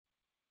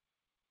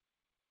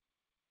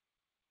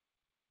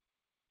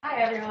Hi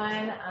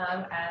everyone.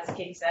 As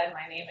Katie said,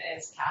 my name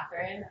is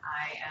Kathryn.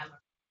 I am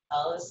a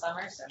fellow this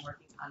summer, so I'm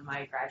working on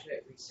my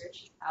graduate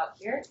research out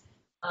here.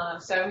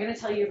 So I'm going to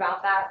tell you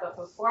about that, but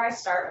before I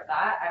start with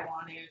that, I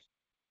want to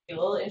do a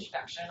little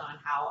introduction on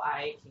how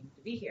I came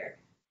to be here.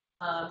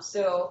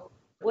 So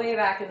way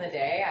back in the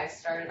day, I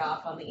started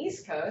off on the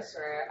East Coast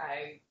where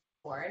I was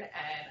born, and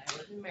I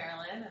lived in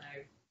Maryland, and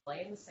I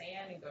play in the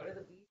sand and go to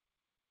the beach,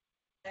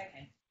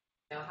 and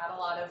had a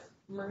lot of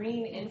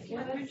marine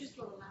influence.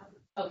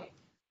 Okay.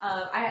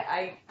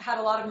 I had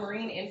a lot of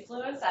marine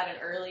influence at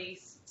an early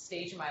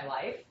stage in my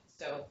life,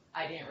 so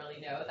I didn't really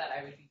know that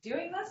I would be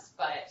doing this,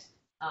 but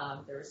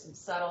there was some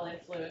subtle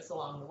influence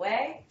along the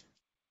way.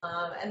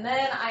 And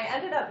then I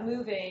ended up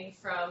moving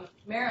from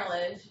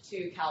Maryland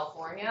to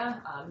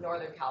California,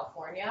 Northern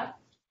California,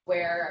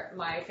 where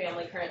my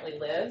family currently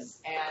lives,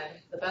 and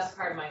the best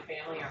part of my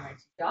family are my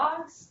two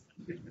dogs.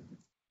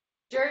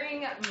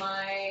 During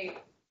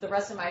the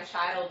rest of my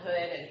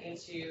childhood and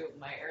into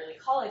my early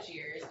college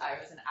years, I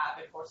was an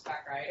avid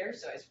horseback rider,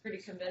 so I was pretty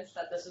convinced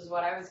that this is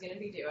what I was going to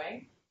be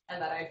doing and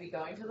that I'd be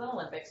going to the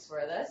Olympics for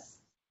this.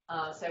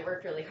 So I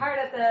worked really hard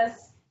at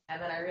this,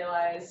 and then I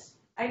realized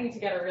I need to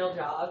get a real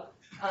job.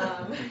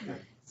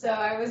 So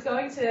I was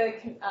going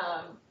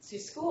to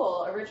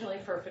school originally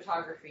for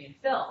photography and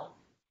film,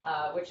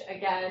 which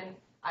again,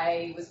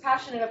 I was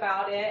passionate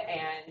about it,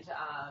 and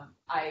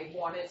I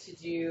wanted to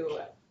do,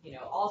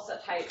 all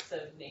types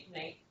of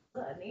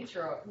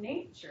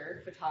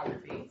nature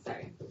photography.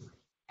 Sorry.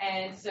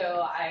 And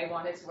so I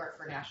wanted to work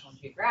for National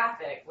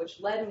Geographic, which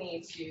led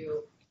me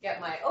to get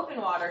my open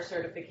water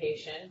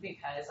certification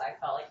because I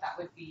felt like that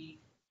would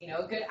be,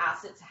 a good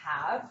asset to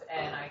have,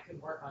 and I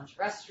could work on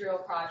terrestrial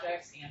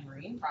projects and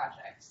marine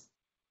projects.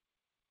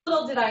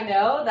 Little did I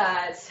know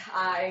that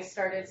I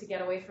started to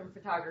get away from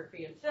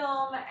photography and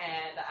film,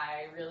 and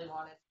I really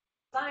wanted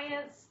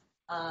science.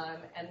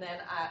 And then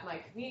at my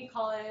community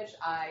college,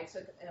 I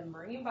took a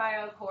marine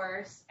bio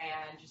course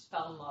and just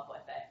fell in love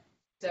with it.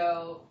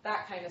 So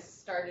that kind of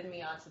started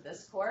me onto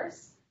this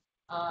course.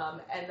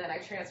 And then I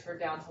transferred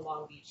down to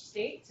Long Beach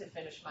State to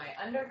finish my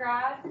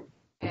undergrad.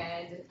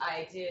 And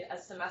I did a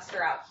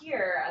semester out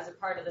here as a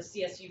part of the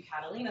CSU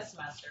Catalina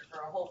semester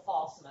for a whole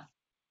fall semester.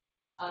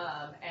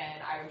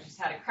 And I just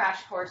had a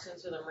crash course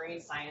into the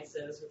marine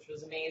sciences, which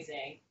was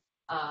amazing.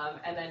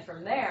 And then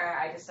from there,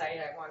 I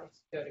decided I wanted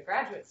to go to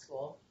graduate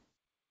school.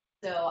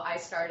 So I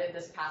started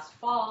this past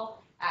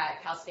fall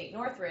at Cal State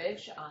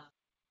Northridge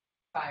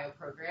bio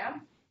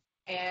program,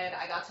 and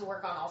I got to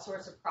work on all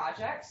sorts of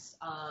projects.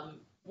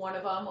 One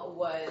of them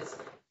was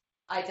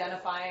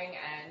identifying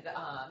and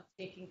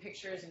taking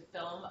pictures and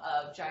film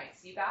of giant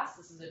sea bass.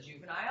 This is a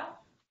juvenile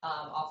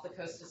off the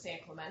coast of San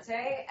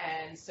Clemente,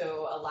 and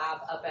so a lab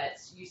up at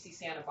UC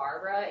Santa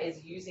Barbara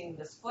is using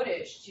this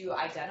footage to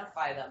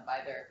identify them by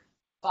their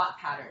spot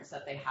patterns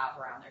that they have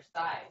around their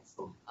sides,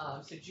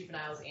 so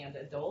juveniles and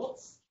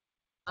adults.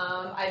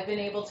 I've been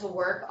able to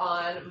work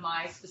on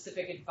my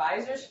specific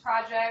advisors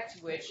project,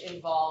 which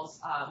involves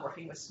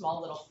working with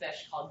small little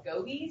fish called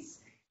gobies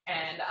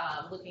and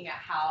looking at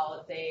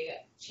how they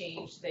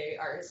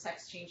are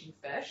sex-changing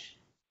fish.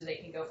 So they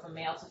can go from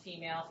male to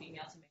female,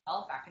 female to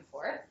male, back and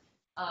forth.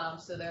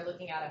 So they're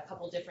looking at a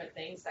couple different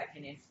things that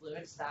can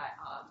influence that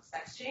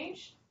sex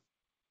change.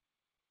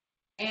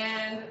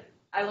 And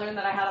I learned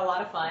that I had a lot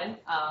of fun.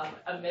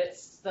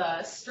 Amidst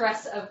the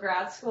stress of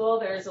grad school,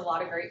 there's a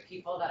lot of great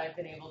people that I've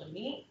been able to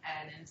meet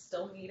and am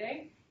still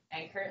meeting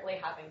and currently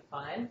having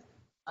fun.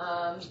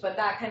 But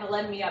that kind of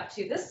led me up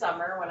to this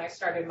summer when I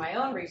started my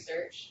own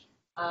research,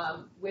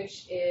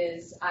 which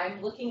is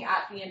I'm looking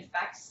at the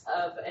effects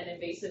of an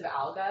invasive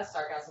alga,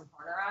 Sargassum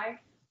horneri,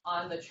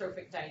 on the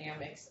trophic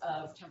dynamics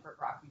of temperate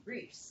rocky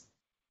reefs.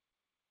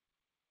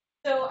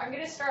 So I'm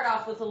going to start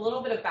off with a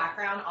little bit of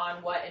background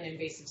on what an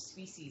invasive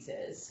species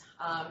is.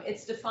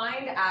 It's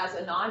defined as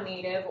a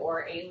non-native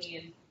or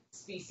alien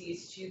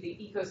species to the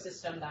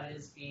ecosystem that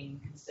is being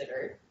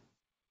considered.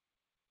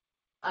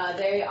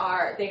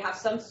 They have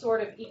some sort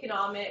of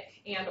economic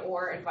and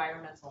or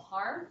environmental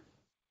harm.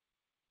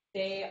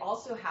 They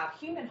also have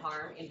human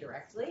harm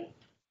indirectly,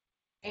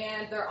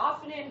 and they're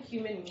often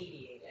human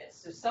mediated.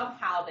 So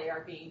somehow they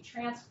are being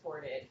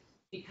transported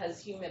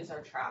because humans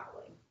are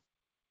traveling.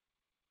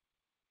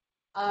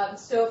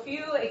 So a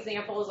few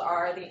examples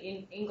are the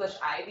English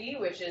ivy,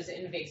 which is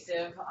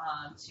invasive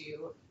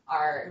to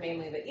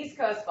mainly the East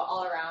Coast, but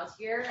all around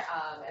here.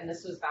 And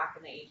this was back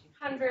in the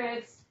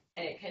 1800s,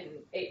 and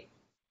it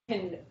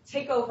can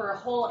take over a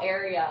whole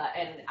area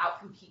and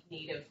outcompete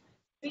native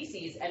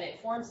species, and it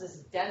forms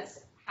this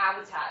dense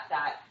habitat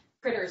that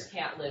critters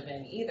can't live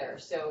in either.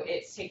 So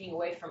it's taking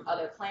away from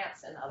other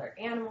plants and other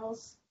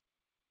animals.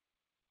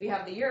 We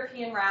have the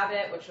European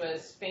rabbit, which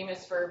was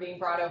famous for being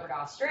brought over to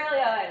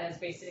Australia and has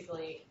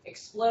basically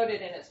exploded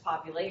in its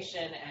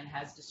population and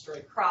has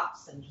destroyed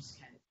crops and just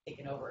kind of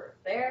taken over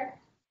there.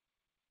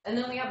 And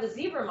then we have the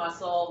zebra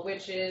mussel,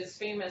 which is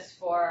famous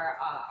for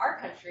our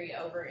country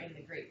over in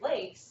the Great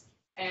Lakes.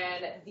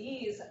 And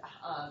these,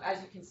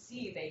 as you can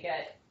see,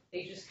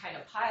 they just kind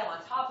of pile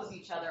on top of each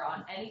each other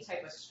on any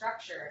type of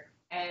structure,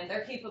 and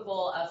they're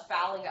capable of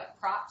fouling up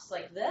crops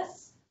like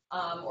this,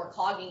 or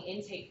clogging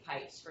intake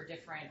pipes for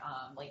different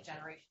like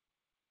generations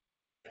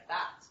like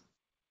that.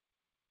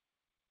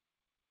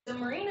 The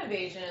marine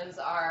invasions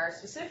are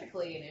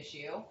specifically an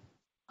issue,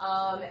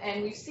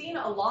 and we've seen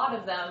a lot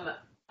of them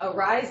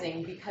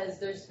arising because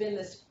there's been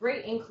this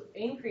great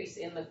increase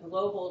in the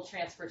global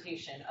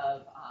transportation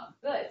of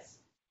goods.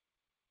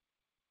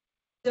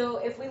 So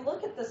if we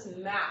look at this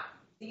map,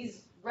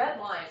 these red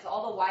lines,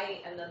 all the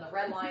white, and then the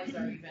red lines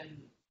are even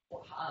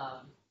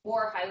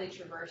more highly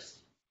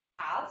traversed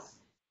paths.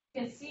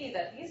 You can see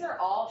that these are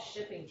all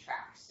shipping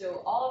tracks.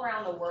 So all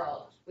around the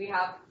world, we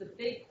have the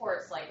big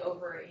ports like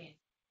over in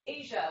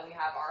Asia, we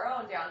have our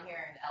own down here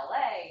in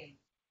LA,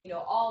 you know,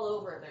 all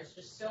over. There's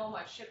just so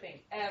much shipping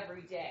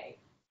every day.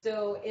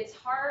 So it's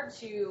hard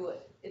to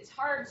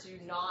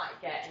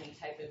not get any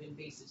type of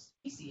invasive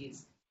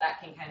species that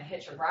can kind of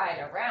hitch a ride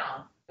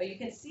around. But you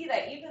can see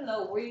that even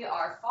though we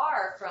are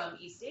far from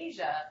East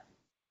Asia,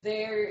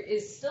 there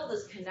is still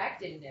this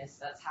connectedness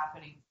that's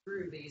happening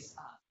through these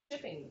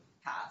shipping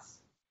paths.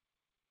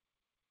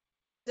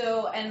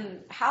 So, and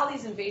how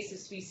these invasive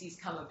species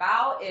come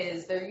about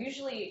is they're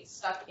usually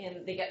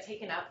they get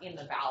taken up in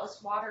the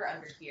ballast water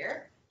under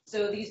here.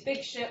 So these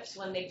big ships,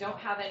 when they don't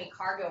have any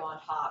cargo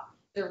on top,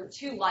 they're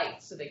too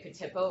light so they could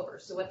tip over.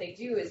 So what they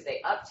do is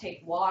they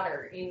uptake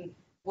water in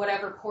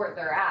whatever port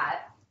they're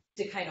at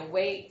to kind of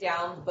weight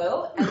down the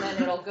boat, and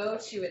then it'll go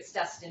to its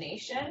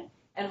destination.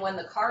 And when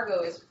the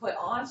cargo is put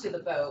onto the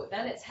boat,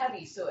 then it's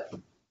heavy, so it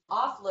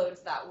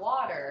offloads that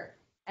water,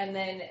 and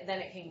then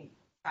it can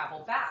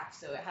travel back,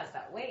 so it has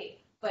that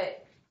weight.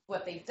 But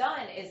what they've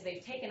done is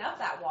they've taken up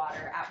that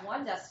water at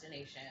one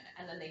destination,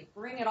 and then they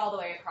bring it all the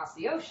way across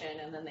the ocean,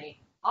 and then they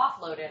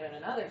offload it at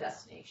another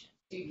destination.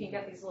 So you can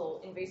get these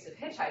little invasive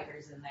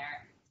hitchhikers in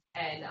there,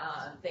 and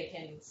they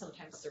can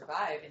sometimes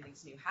survive in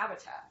these new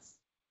habitats.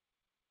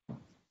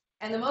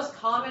 And the most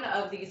common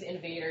of these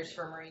invaders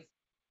for marine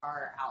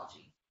are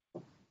algae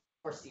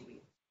or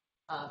seaweed.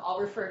 I'll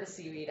refer to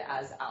seaweed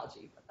as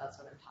algae, but that's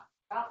what I'm talking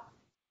about.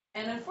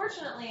 And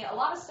unfortunately, a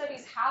lot of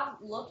studies have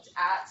looked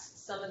at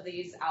some of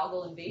these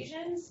algal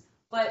invasions,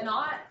 but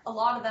not a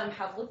lot of them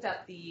have looked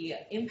at the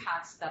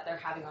impacts that they're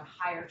having on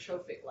higher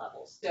trophic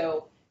levels.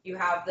 So you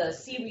have the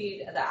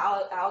seaweed, the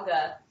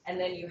alga, and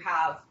then you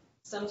have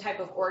some type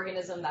of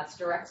organism that's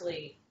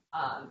directly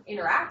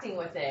interacting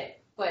with it.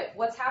 But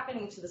what's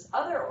happening to this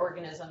other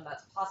organism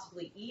that's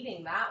possibly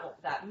eating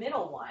that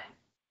middle one,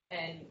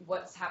 and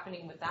what's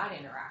happening with that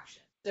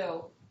interaction?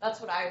 So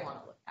that's what I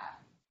want to look at.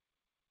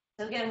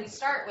 So again, we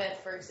start with,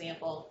 for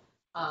example,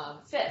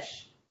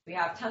 fish. We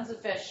have tons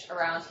of fish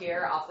around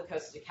here off the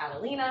coast of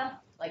Catalina,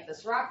 like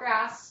this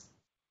rockgrass.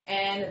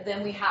 And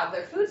then we have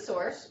their food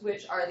source,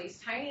 which are these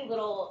tiny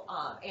little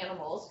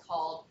animals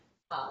called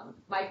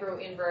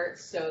microinverts.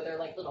 So they're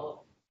like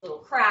little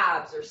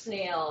crabs or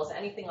snails,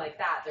 anything like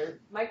that. They're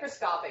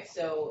microscopic,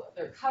 so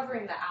they're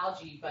covering the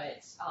algae,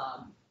 but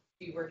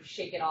if you were to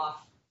shake it off,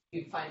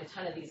 you'd find a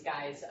ton of these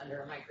guys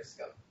under a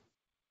microscope.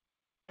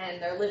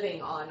 And they're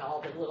living on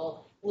all the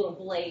little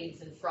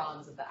blades and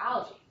fronds of the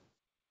algae.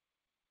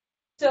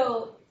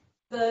 So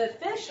the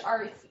fish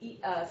are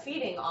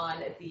feeding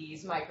on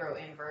these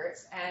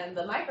microinverts, and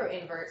the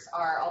microinverts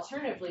are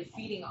alternatively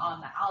feeding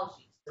on the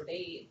algae. So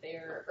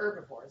they're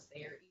herbivores.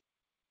 They are eating.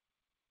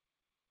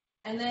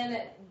 And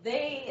then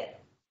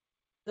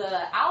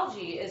the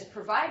algae is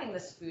providing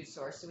this food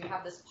source. So we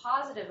have this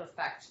positive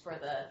effect for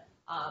the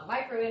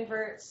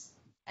microinverts,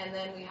 and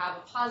then we have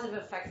a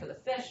positive effect for the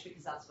fish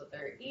because that's what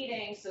they're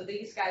eating. So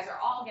these guys are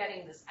all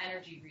getting this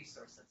energy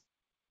resources.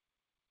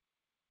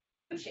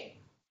 Food chain.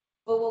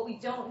 But what we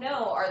don't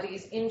know are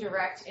these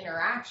indirect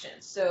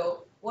interactions.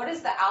 So what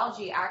is the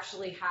algae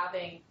actually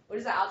having? What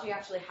is the algae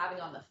actually having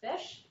on the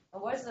fish?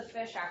 And what is the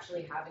fish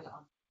actually having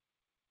on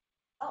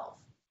itself?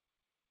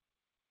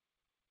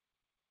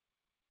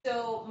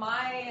 So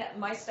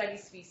my study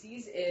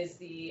species is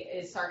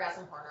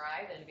Sargassum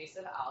horneri, the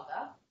invasive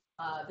alga.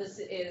 This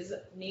is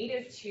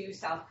native to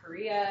South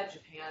Korea,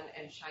 Japan,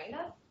 and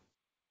China.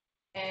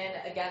 And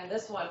again,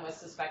 this one was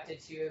suspected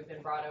to have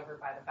been brought over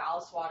by the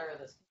ballast water of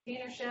those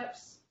container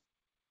ships.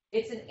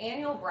 It's an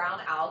annual brown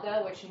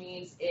alga, which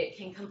means it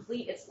can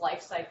complete its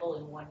life cycle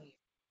in 1 year.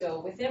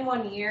 So within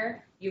 1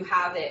 year, you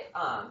have it,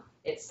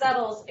 it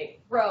settles,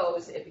 it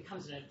grows, it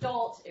becomes an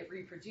adult, it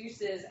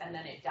reproduces, and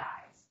then it dies.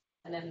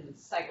 And then the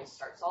cycle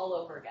starts all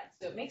over again.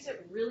 So it makes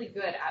it really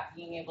good at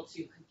being able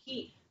to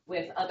compete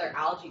with other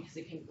algae because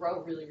it can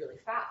grow really, really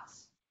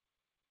fast.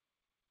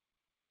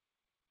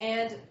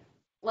 And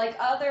like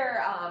other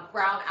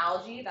brown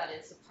algae, that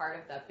is a part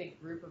of that big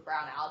group of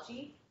brown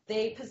algae,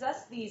 they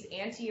possess these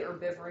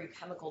anti-herbivory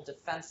chemical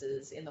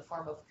defenses in the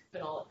form of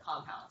phenolic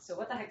compounds. So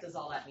what the heck does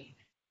all that mean?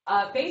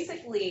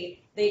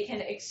 Basically, they can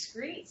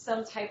excrete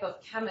some type of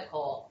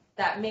chemical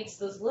that makes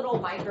those little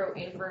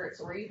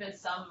microinverts or even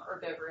some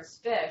herbivorous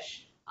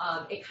fish,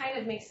 it kind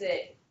of makes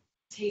it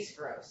taste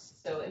gross,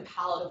 so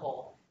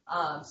impalatable.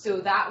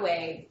 So that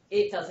way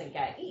it doesn't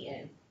get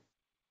eaten.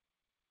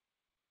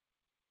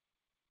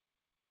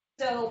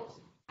 So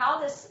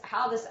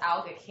how this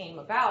alga came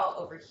about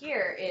over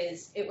here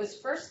is it was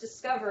first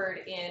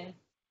discovered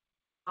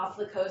off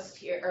the coast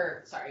here,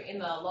 or sorry, in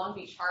the Long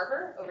Beach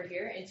Harbor over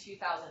here in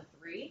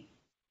 2003.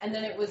 And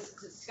then it was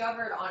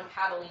discovered on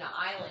Catalina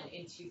Island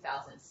in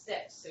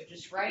 2006. So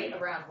just right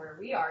around where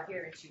we are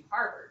here in Two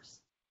Harbors.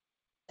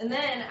 And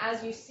then,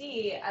 as you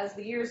see, as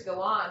the years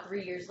go on,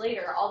 3 years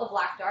later, all the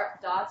black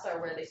dots are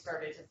where they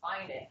started to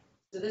find it.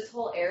 So this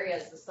whole area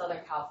is the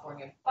Southern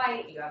California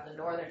Bight. You have the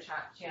Northern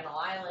Channel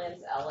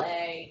Islands,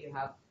 LA, you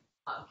have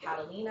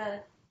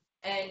Catalina.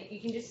 And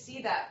you can just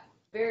see that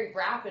very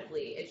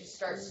rapidly, it just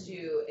starts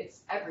to,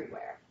 it's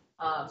everywhere.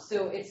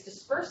 So its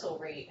dispersal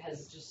rate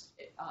has just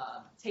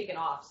taken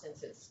off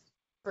since its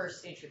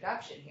first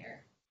introduction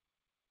here.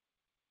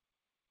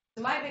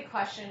 So my big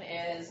question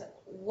is,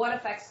 what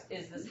effects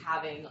is this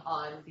having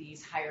on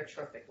these higher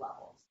trophic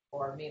levels,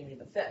 or mainly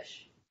the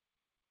fish?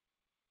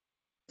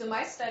 So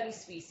my study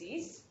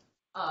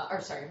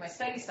my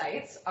study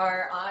sites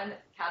are on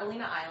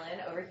Catalina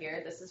Island over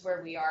here. This is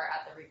where we are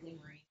at the Wrigley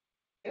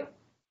Marine.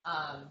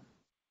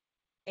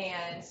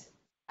 And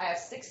I have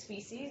six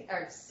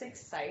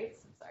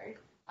sites.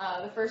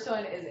 The first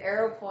one is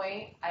Arrow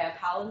Point. I have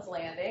Howland's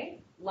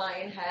Landing,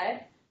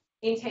 Lionhead,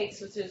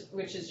 Intakes,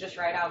 which is just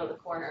right out of the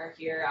corner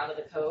here, out of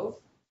the cove,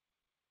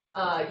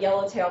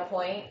 Yellowtail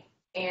Point,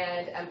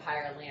 and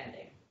Empire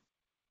Landing.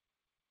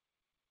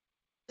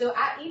 So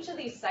at each of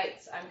these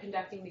sites, I'm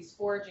conducting these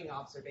foraging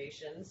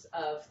observations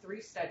of 3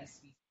 study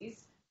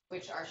species,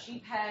 which are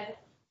sheephead,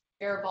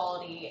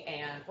 Garibaldi,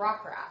 and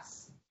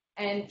rockgrass.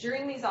 And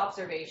during these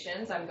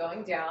observations, I'm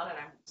going down and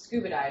I'm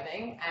scuba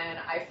diving, and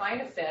I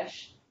find a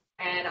fish,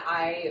 and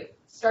I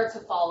start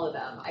to follow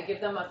them. I give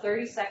them a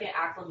 30-second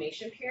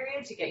acclimation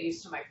period to get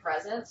used to my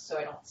presence so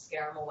I don't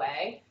scare them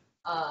away.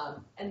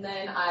 And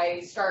then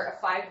I start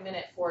a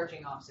 5-minute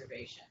foraging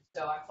observation.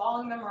 So I'm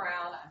following them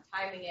around, I'm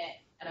timing it,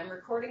 and I'm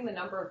recording the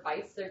number of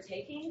bites they're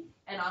taking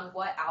and on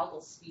what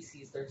algal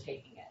species they're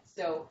taking it.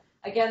 So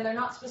again, they're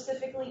not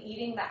specifically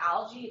eating the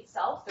algae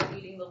itself, they're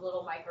eating the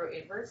little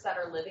microinverts that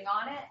are living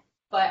on it,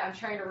 but I'm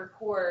trying to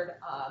record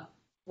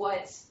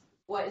what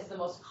is the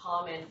most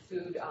common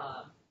food,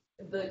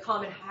 the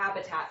common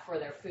habitat for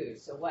their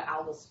food. So what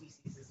algal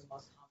species is the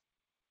most common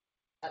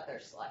that they're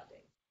selecting.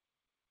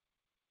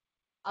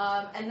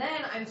 And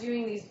then I'm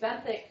doing these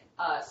benthic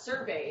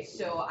surveys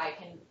so I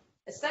can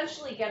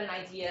essentially get an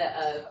idea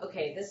of,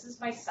 okay, this is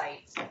my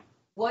site.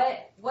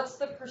 What's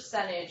the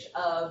percentage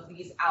of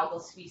these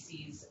algal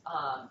species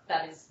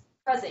that is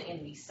present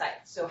in these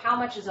sites? So how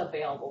much is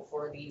available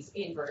for these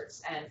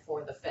inverts and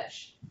for the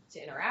fish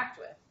to interact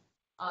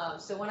with?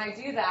 So when I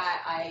do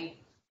that, I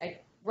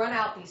run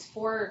out these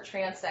 4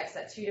 transects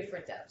at 2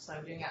 different depths. So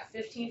I'm doing at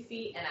 15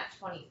 feet and at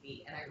 20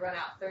 feet. And I run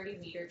out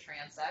 30-meter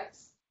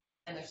transects,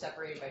 and they're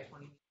separated by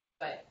 20 meters.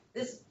 But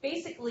this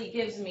basically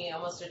gives me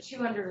almost a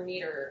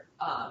 200-meter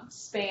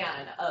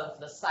span of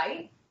the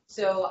site.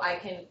 So I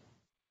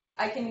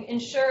can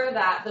ensure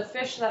that the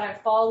fish that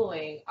I'm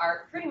following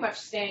are pretty much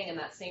staying in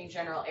that same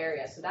general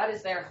area. So that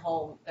is their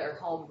home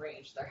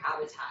range, their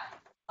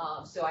habitat.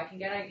 So I can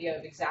get an idea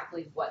of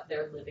exactly what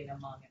they're living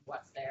among and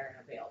what's there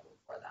and available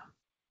for them.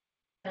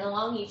 And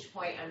along each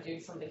point, I'm doing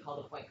something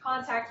called a point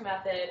contact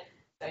method.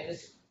 So I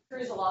just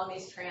cruise along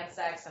these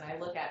transects and I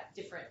look at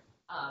different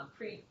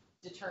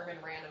predetermined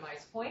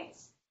randomized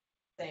points,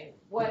 saying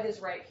what is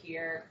right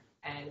here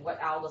and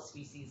what algal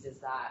species is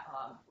that,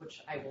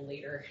 which I will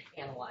later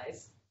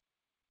analyze.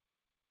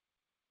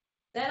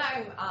 Then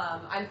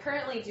I'm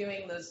currently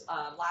doing those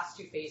last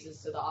 2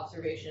 phases, so the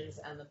observations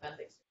and the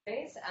benthic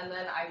surveys, and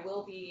then I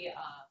will be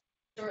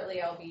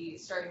shortly I'll be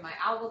starting my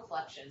algal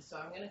collection. So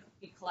I'm going to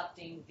be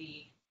collecting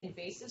the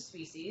invasive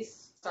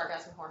species,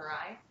 Sargassum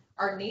horneri,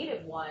 our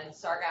native one,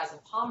 Sargassum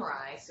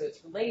palmeri, so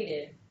it's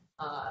related,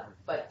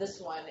 but this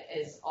one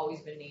has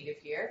always been native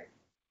here.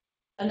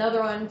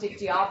 Another one,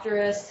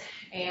 Dictyopterus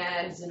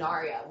and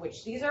Zenaria,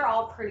 which these are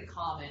all pretty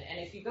common, and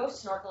if you go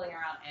snorkeling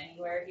around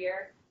anywhere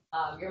here,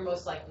 you're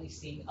most likely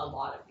seeing a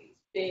lot of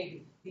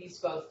these. These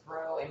both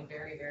grow in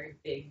very, very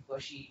big,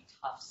 bushy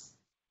tufts.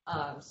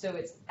 So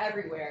it's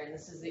everywhere, and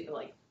this is the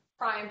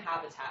prime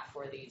habitat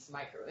for these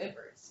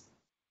microinverts.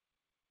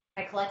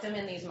 I collect them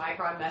in these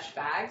micron mesh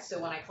bags. So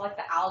when I collect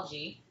the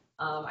algae,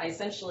 I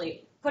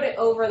essentially put it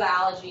over the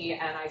algae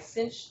and I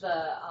cinch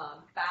the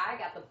bag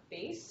at the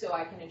base so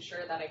I can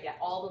ensure that I get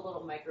all the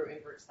little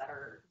microinverts that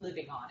are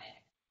living on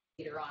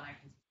it. Later on, I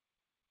can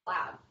take the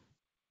lab,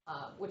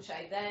 which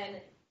I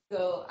then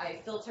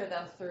I filter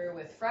them through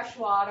with fresh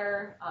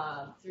water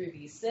through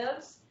these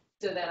sieves,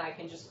 so that I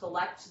can just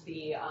collect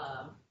the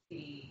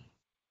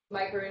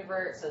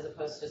microinverts as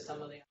opposed to some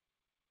of the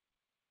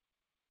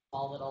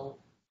small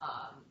little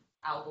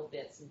algal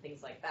bits and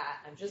things like that.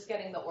 I'm just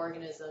getting the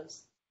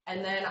organisms,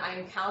 and then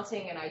I'm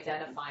counting and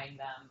identifying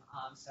them.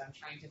 So I'm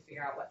trying to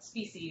figure out what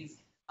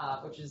species,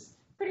 which is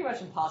pretty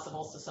much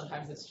impossible. So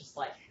sometimes it's just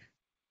like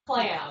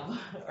clam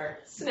or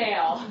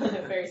snail,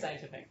 very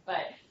scientific.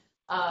 But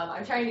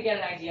I'm trying to get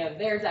an idea of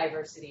their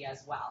diversity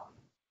as well.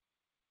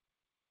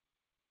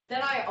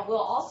 Then I will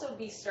also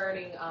be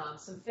starting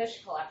some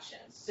fish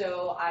collections.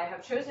 So I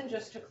have chosen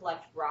just to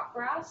collect rock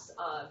grass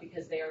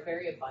because they are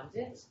very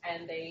abundant,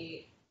 and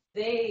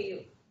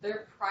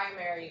their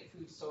primary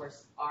food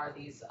source are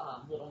these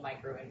little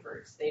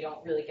microinverts. They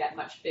don't really get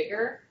much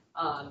bigger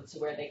to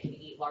where they can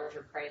eat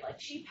larger prey, like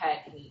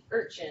sheephead can eat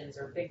urchins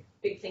or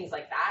big things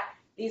like that.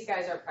 These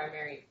guys are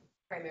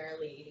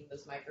primarily eating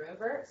those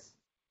microinverts.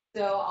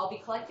 So I'll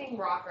be collecting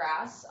rock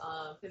grass,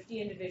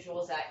 50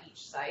 individuals at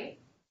each site.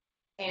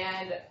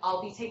 And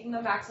I'll be taking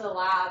them back to the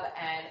lab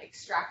and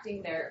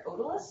extracting their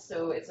otoliths.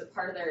 So it's a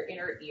part of their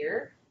inner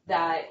ear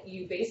that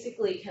you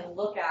basically can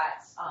look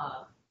at.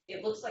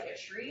 It looks like a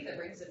tree, the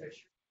rings of a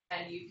tree,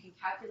 and you can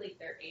calculate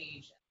their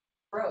age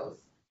and growth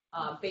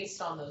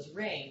based on those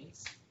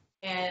rings.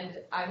 And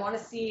I want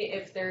to see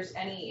if there's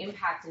any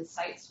impact in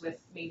sites with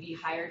maybe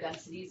higher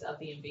densities of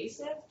the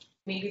invasive.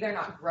 Maybe they're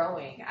not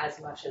growing as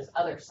much as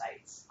other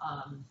sites.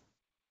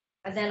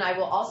 And then I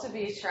will also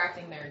be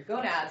extracting their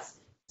gonads,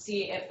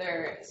 see if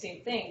they're,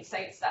 same thing,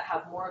 sites that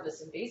have more of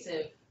this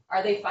invasive,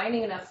 are they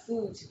finding enough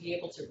food to be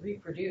able to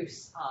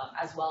reproduce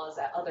as well as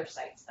at other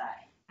sites that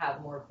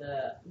have more of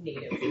the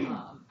native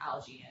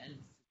algae and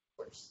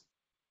food.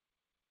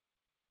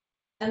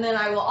 And then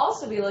I will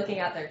also be looking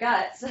at their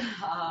guts,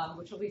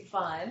 which will be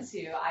fun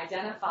to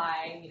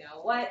identify,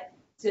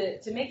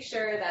 to make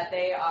sure that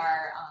they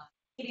are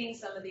eating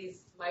some of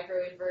these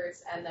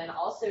microinverts, and then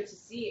also to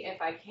see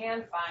if I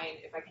can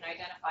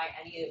identify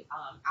any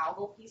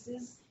algal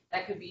pieces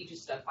that could be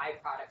just a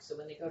byproduct. So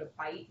when they go to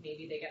bite,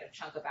 maybe they get a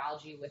chunk of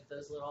algae with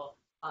those little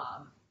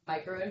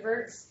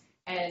microinverts,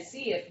 and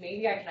see if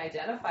maybe I can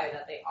identify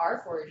that they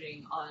are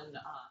foraging on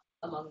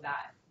among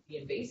the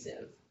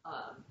invasive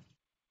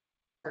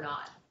or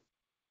not.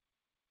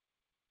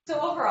 So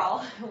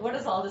overall, what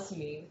does all this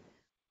mean?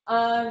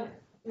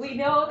 We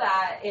know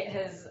that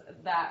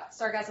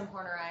Sargassum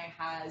horneri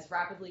has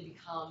rapidly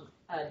become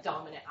a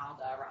dominant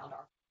alga around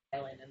our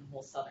island and the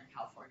whole Southern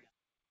California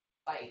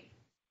bite.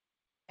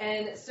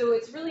 And so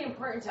it's really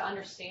important to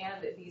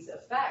understand these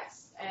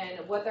effects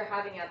and what they're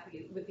having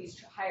with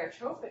these higher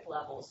trophic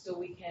levels, so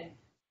we can,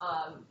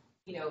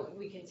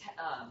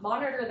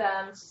 monitor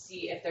them to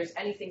see if there's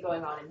anything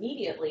going on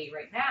immediately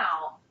right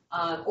now,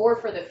 or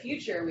for the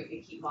future we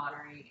could keep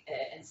monitoring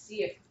it and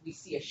see if we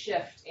see a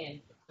shift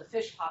in the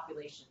fish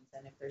populations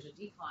and if there's a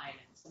decline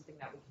and something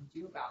that we can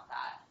do about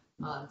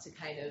that to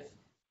kind of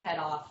head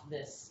off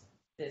this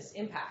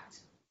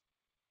impact.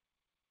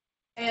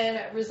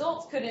 And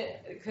results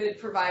could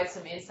provide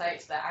some insight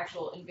to the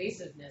actual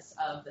invasiveness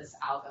of this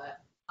alga.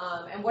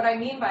 And what I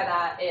mean by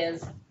that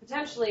is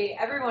potentially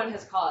everyone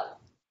has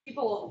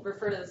people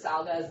refer to this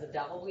alga as the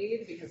devil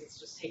weed because it's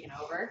just taken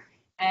over.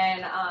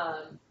 And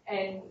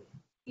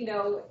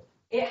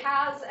it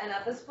has, and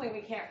at this point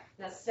we can't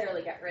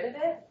necessarily get rid of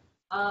it,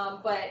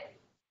 but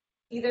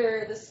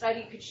either the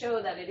study could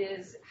show that it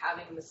is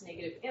having this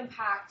negative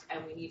impact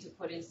and we need to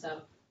put in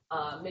some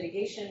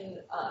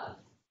mitigation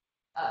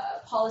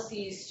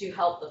policies to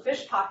help the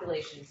fish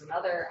populations and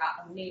other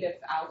native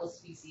algal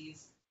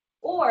species,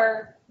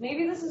 or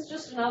maybe this is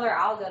just another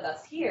alga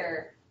that's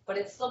here, but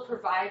it's still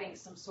providing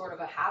some sort of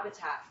a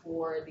habitat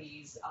for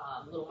these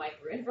little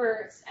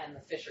microinverts, and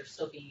the fish are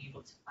still being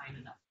able to find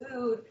enough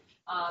food.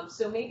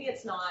 So maybe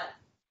it's not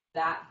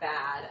that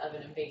bad of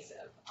an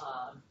invasive.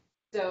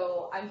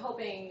 So I'm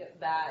hoping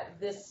that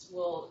this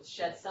will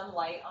shed some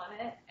light on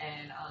it,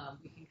 and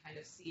we can kind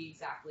of see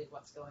exactly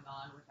what's going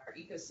on with our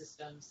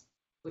ecosystems,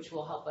 which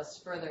will help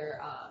us further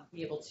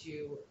be able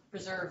to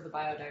preserve the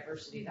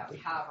biodiversity that we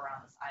have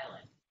around this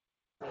island.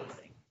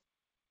 Amazing.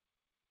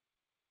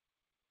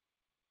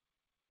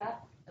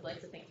 I'd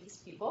like to thank these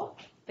people.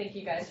 Thank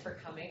you guys for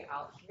coming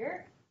out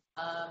here,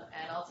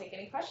 and I'll take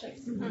any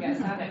questions if you guys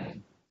have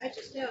any. I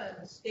just have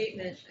a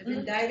statement. I've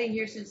been diving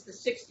here since the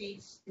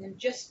 60s, and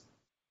just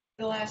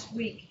the last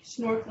week,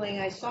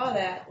 snorkeling, I saw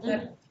that,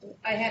 but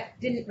I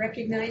didn't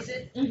recognize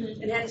it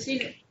and hadn't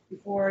seen it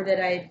before that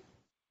I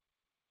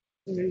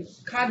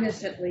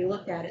cognizantly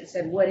looked at it and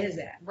said, what is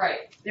that?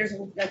 Right. There's,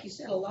 like you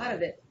said, a lot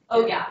of it.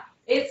 Oh, yeah.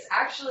 It's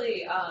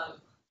actually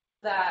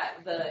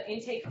the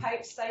intake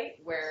pipe site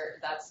where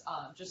that's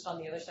just on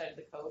the other side of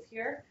the cove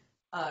here,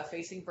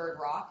 facing Bird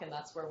Rock, and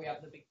that's where we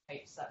have the big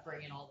pipes that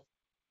bring in all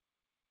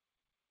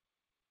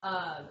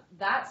the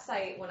that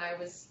site, when I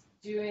was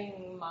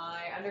doing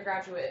my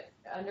undergraduate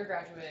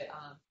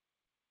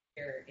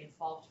here in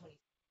fall of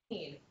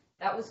 2016,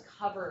 that was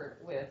covered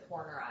with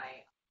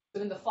horneri.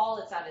 So in the fall,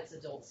 it's at its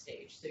adult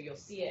stage, so you'll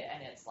see it,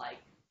 and it's like,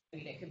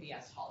 it could be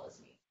as tall as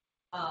me.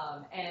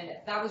 And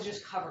that was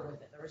just covered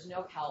with it. There was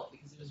no kelp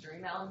because it was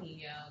during the El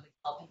Nino. The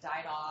kelp had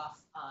died off.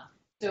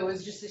 So it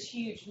was just this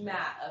huge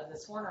mat of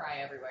this horneri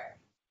everywhere.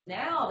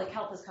 Now the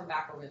kelp has come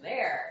back over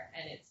there,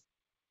 and it's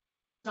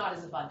not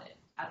as abundant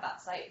at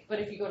that site. But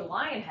if you go to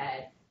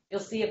Lionhead,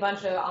 you'll see a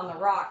bunch of, on the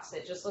rocks,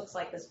 it just looks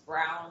like this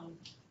brown,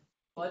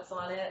 what's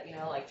on it,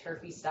 like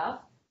turfy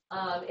stuff.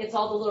 It's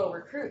all the little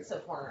recruits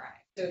of horneri.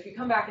 So if you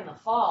come back in the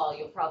fall,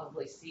 you'll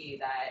probably see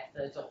that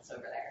the adult's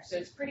over there. So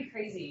it's pretty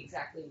crazy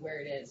exactly where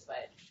it is,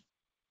 but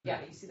Yeah,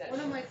 you see that. One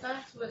of my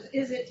thoughts was,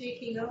 is it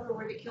taking over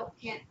where the kelp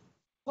can't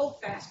hold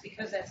fast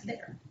because that's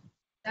there?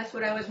 That's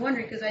what I was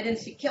wondering, because I didn't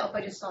see kelp,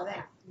 I just saw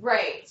that.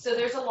 Right. So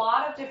there's a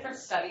lot of different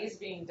studies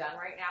being done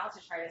right now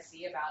to try to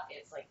see about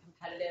its like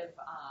competitive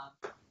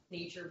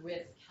nature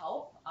with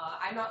kelp.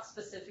 I'm not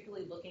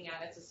specifically looking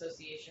at its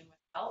association with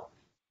kelp,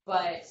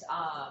 but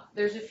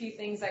there's a few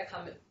things that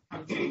come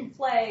into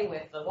play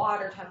with the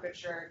water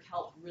temperature.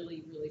 Kelp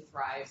really, really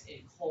thrives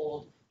in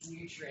cold,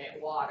 nutrient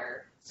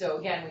water. So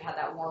again, we had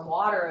that warm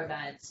water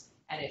event,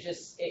 and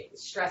it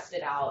stressed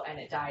it out and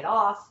it died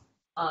off.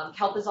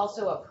 Kelp is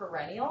also a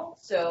perennial,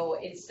 so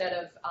instead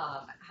of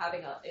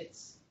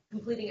it's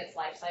completing its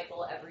life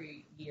cycle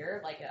every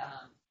year, like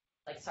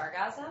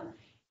sargassum,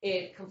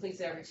 it completes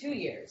it every 2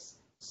 years.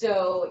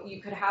 So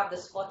you could have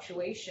this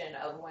fluctuation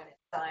of when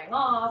it's dying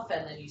off,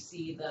 and then you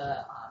see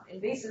the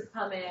invasive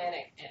come in,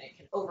 and it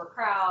can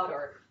overcrowd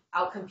or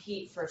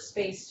outcompete for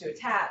space to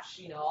attach,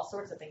 all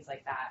sorts of things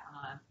like that.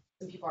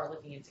 Some people are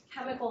looking into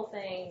chemical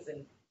things,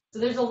 and so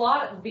there's a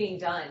lot being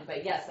done.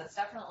 But yes, that's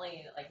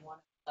definitely like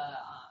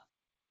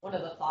one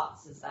of the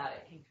thoughts is that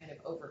it can kind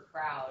of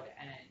overcrowd,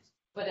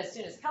 but as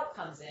soon as kelp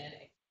comes in,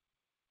 it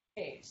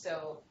can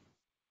so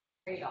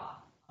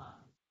trade-off.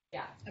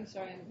 Yeah. I'm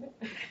sorry,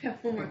 I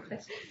have one more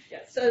question.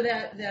 Yes. So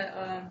that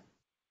the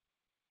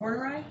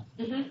horneri,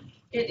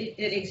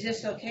 it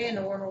exists okay in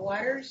the warmer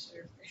waters,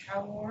 or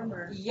how warm,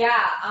 or?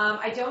 Yeah,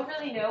 I don't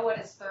really know what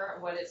its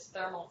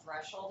thermal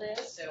threshold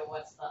is. So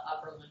what's the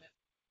upper limit?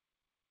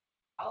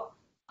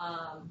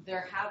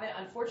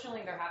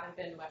 Unfortunately, there hasn't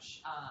been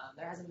much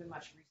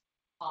research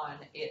on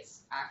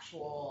its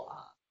actual,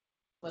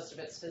 most of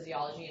its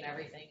physiology and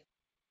everything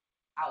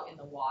out in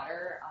the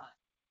water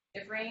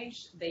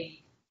range.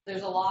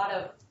 There's a lot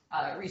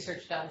of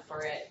research done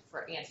for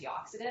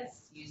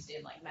antioxidants used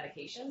in like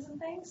medications and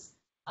things.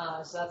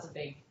 So that's a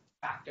big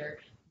factor.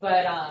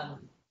 But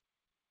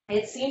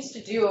it seems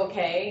to do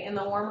okay in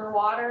the warmer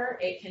water.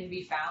 It can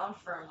be found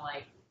from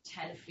like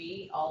 10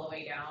 feet all the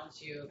way down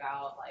to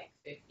about like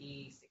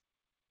 50, 60.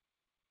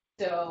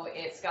 So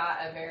it's got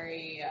a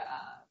very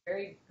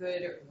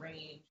good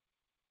range to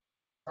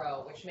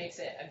grow, which makes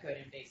it a good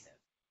invasive.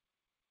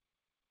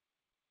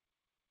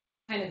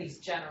 Kind of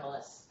these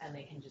generalists, and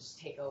they can just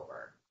take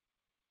over.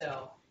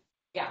 So,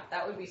 yeah,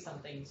 that would be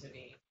something to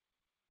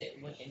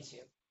look into.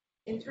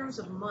 In terms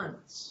of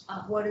months,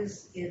 what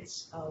is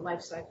its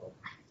life cycle?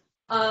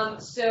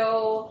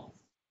 So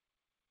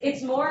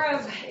it's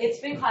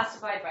been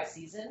classified by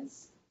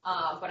seasons,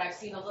 but I've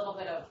seen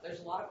there's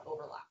a lot of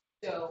overlap.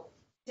 So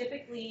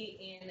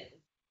typically in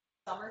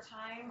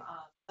summertime,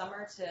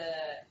 summer to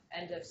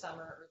end of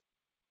summer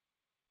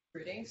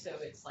fruiting, so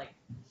it's like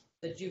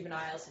the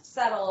juveniles have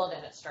settled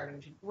and it's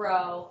starting to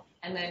grow,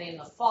 and then in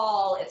the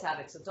fall it's at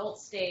its adult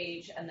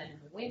stage, and then in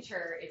the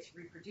winter it's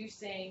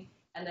reproducing,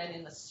 and then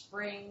in the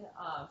spring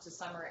to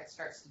summer it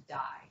starts to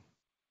die.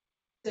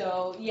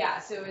 So yeah,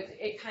 so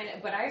it kind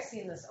of, but I've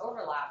seen this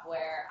overlap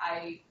where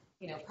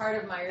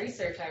part of my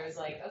research, I was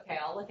like, okay,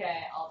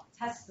 I'll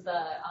test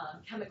the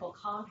chemical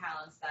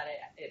compounds that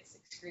it's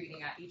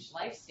excreting at each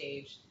life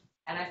stage.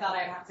 And I thought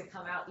I'd have to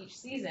come out each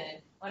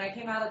season. When I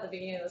came out at the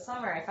beginning of the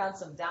summer, I found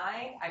some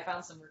dying, I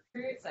found some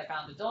recruits, I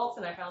found adults,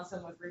 and I found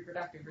some with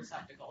reproductive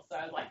receptacles. So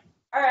I was like,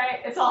 all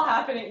right, it's all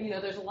happening.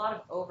 There's a lot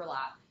of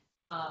overlap.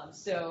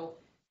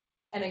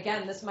 And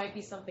again, this might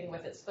be something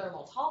with its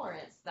thermal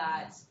tolerance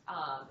that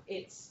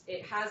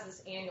it has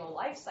this annual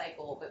life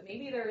cycle, but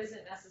maybe there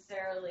isn't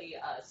necessarily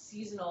a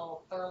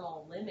seasonal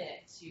thermal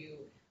limit to,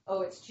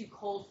 it's too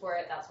cold for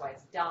it, that's why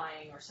it's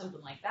dying, or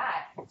something like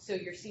that. So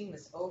you're seeing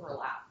this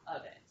overlap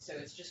of it. So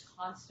it's just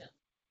constant.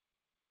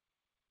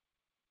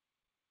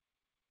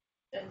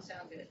 Doesn't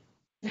sound good.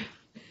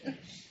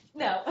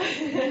 No.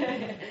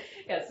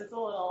 Yes, it's a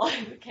little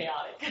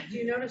chaotic. Do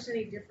you notice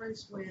any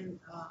difference when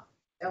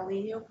El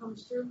Nino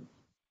comes through?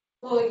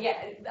 Well,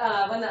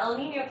 yeah, when the El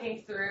Nino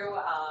came through,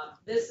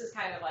 this is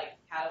kind of like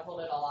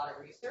catapulted a lot of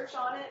research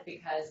on it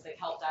because the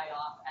kelp died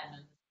off and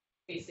then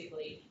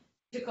basically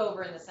took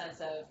over in the sense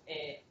of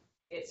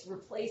it's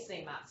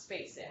replacing that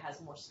space. It has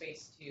more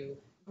space to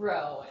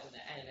grow and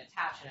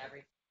attach and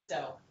everything.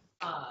 So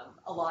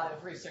a lot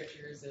of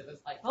researchers, it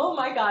was like, oh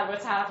my God,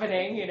 what's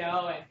happening,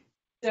 And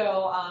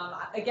so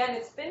again,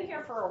 it's been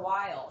here for a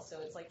while, so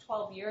it's like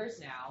 12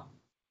 years now.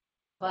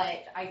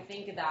 But I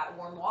think that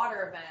warm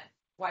water event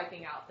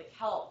wiping out the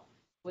kelp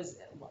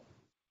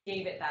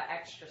gave it that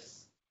extra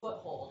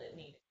foothold it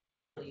needed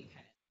to really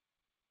kind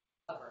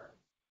of cover.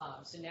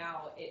 So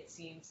now it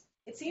seems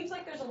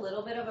like there's a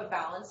little bit of a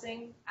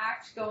balancing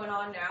act going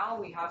on now.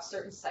 We have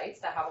certain sites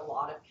that have a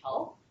lot of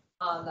kelp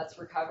that's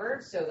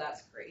recovered, so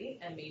that's great,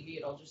 and maybe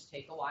it'll just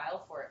take a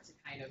while for it to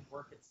kind of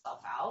work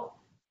itself out.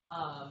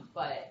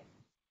 But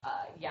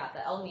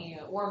the El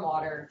Nino warm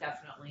water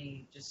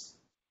definitely just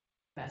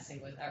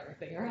messing with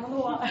everything around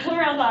the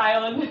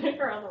island,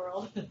 around the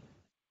world.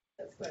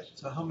 That's the question.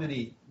 So how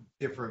many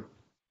different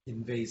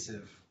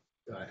invasive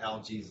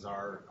algae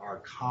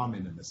are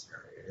common in this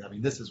area? I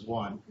mean, this is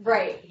one.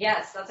 Right,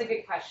 yes, that's a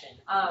good question.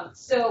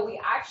 So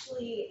we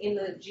actually, in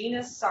the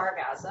genus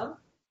Sargassum,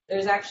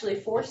 There's actually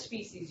 4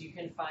 species you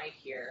can find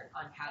here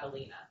on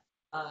Catalina.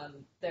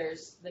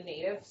 There's the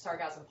native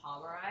Sargassum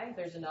palmeri.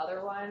 There's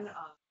another one,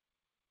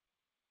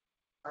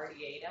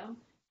 Ardiatum.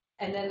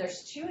 And then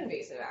there's 2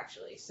 invasive,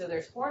 actually. So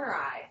there's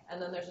horneri,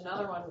 and then there's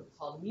another one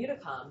called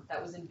muticum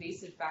that was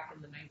invasive back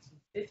in the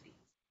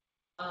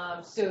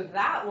 1950s. So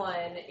that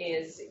one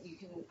is, you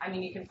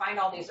can find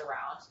all these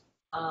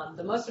around.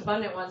 The most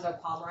abundant ones are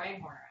palmeri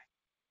and horneri.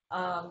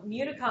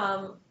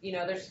 Muticum,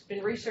 there's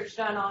been research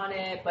done on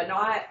it, but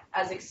not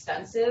as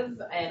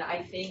extensive. And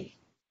I think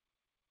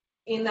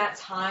in that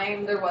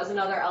time, there was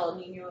another El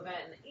Nino event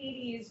in the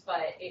 80s,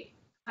 but it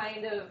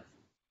kind of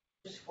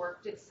just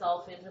worked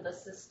itself into the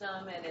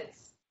system, and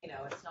it's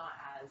not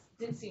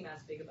didn't seem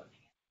as big of a pan.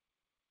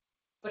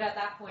 But at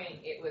that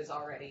point, it was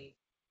already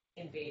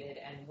invaded,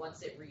 and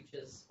once an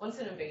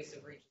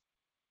invasive reaches,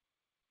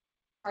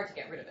 hard to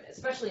get rid of it,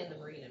 especially in the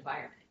marine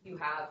environment.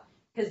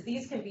 Because they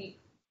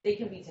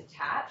can be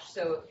detached,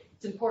 so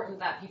it's important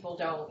that people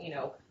don't,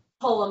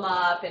 pull them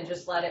up and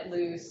just let it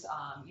loose.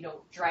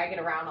 Drag it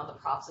around on the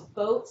props of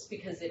boats,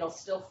 because it'll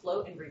still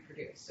float and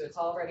reproduce. So it's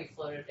already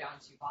floated down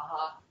to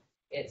Baja.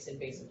 It's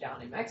invasive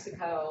down in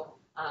Mexico,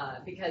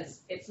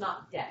 because it's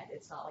not dead.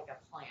 It's not like a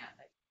plant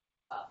that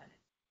you up in it.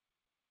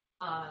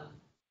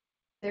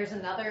 There's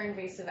another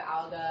invasive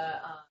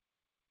alga,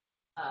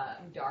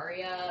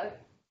 Daria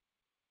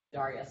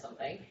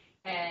something,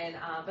 and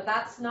but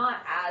that's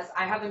not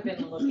I haven't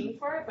been looking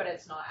for it, but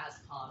it's not as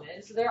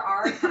common. So there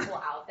are a couple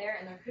out there,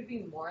 and there could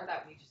be more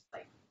that we just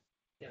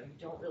you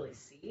don't really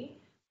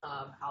see.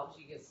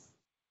 Algae is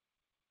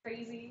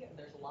crazy, and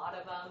there's a lot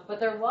of them. But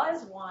there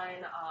was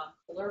one,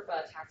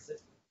 Lerpa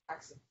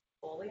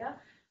taxifolia,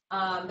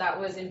 that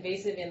was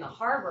invasive in the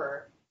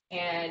harbor,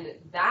 and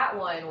that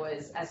one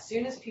was, as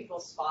soon as people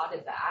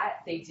spotted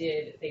that,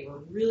 they were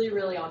really,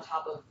 really on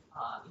top of,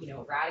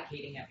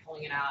 eradicating it,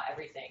 pulling it out,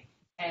 everything,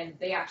 and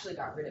they actually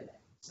got rid of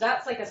it. So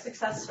that's like a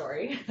success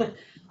story, but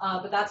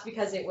that's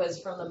because it was,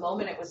 from the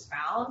moment it was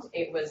found,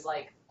 it was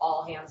like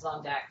all hands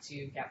on deck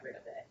to get rid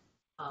of it.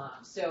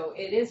 So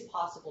it is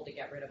possible to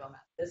get rid of them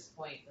at this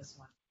point, this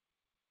one.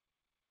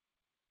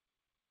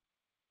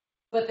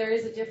 But there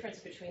is a difference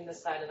between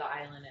this side of the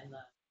island and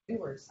the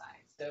windward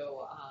side.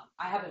 So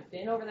I haven't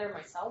been over there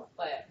myself,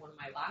 but one of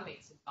my lab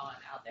mates had gone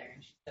out there,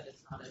 and she said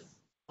it's not as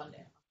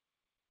abundant.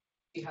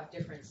 You have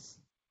difference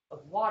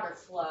of water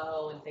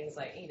flow and things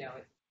like,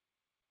 it's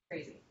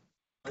crazy.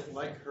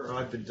 Like her,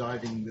 I've been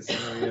diving this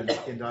area and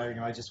skin diving.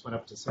 I just went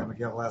up to San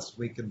Miguel last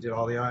week and did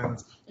all the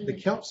islands. Mm-hmm. The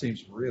kelp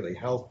seems really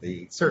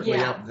healthy.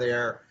 Certainly up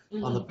there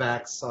on the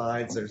back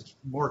sides, there's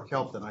more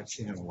kelp than I've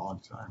seen in a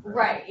long time.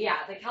 Right,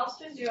 yeah. The kelp's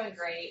been doing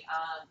great.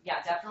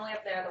 Definitely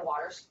up there. The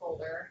water's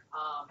colder.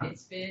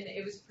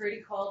 It was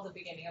pretty cold the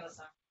beginning of the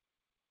summer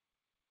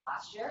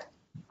last year.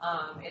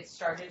 It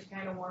started to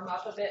kind of warm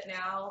up a bit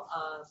now.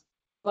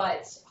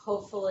 But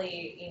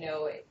hopefully,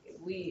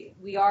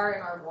 we are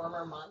in our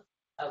warmer month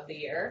of the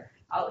year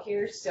out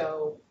here,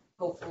 so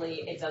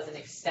hopefully it doesn't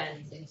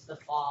extend into the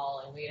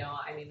fall,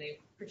 and they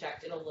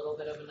projected a little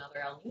bit of another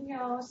El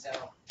Nino, so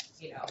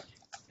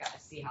got to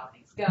see how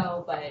things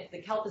go. But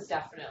the kelp is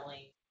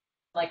definitely,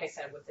 like I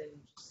said, within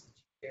just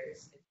 2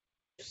 years,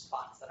 there's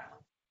spots that I'm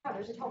like,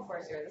 there's a kelp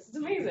forest here, this is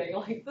amazing,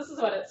 like this is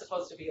what it's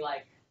supposed to be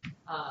like.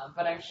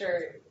 But I'm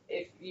sure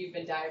if you've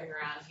been diving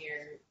around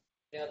here,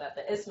 that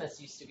the isthmus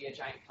used to be a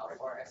giant kelp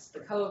forest,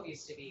 the cove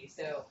used to be,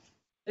 so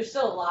there's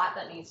still a lot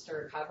that needs to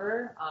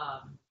recover,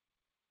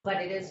 but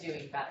it is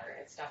doing better.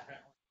 It's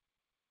definitely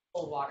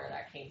cold water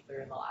that came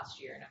through in the last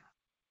year and a half.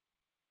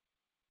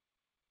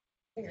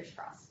 Fingers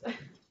crossed.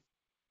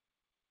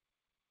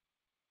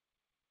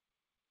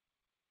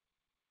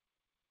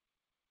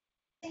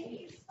 Thank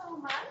you so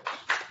much.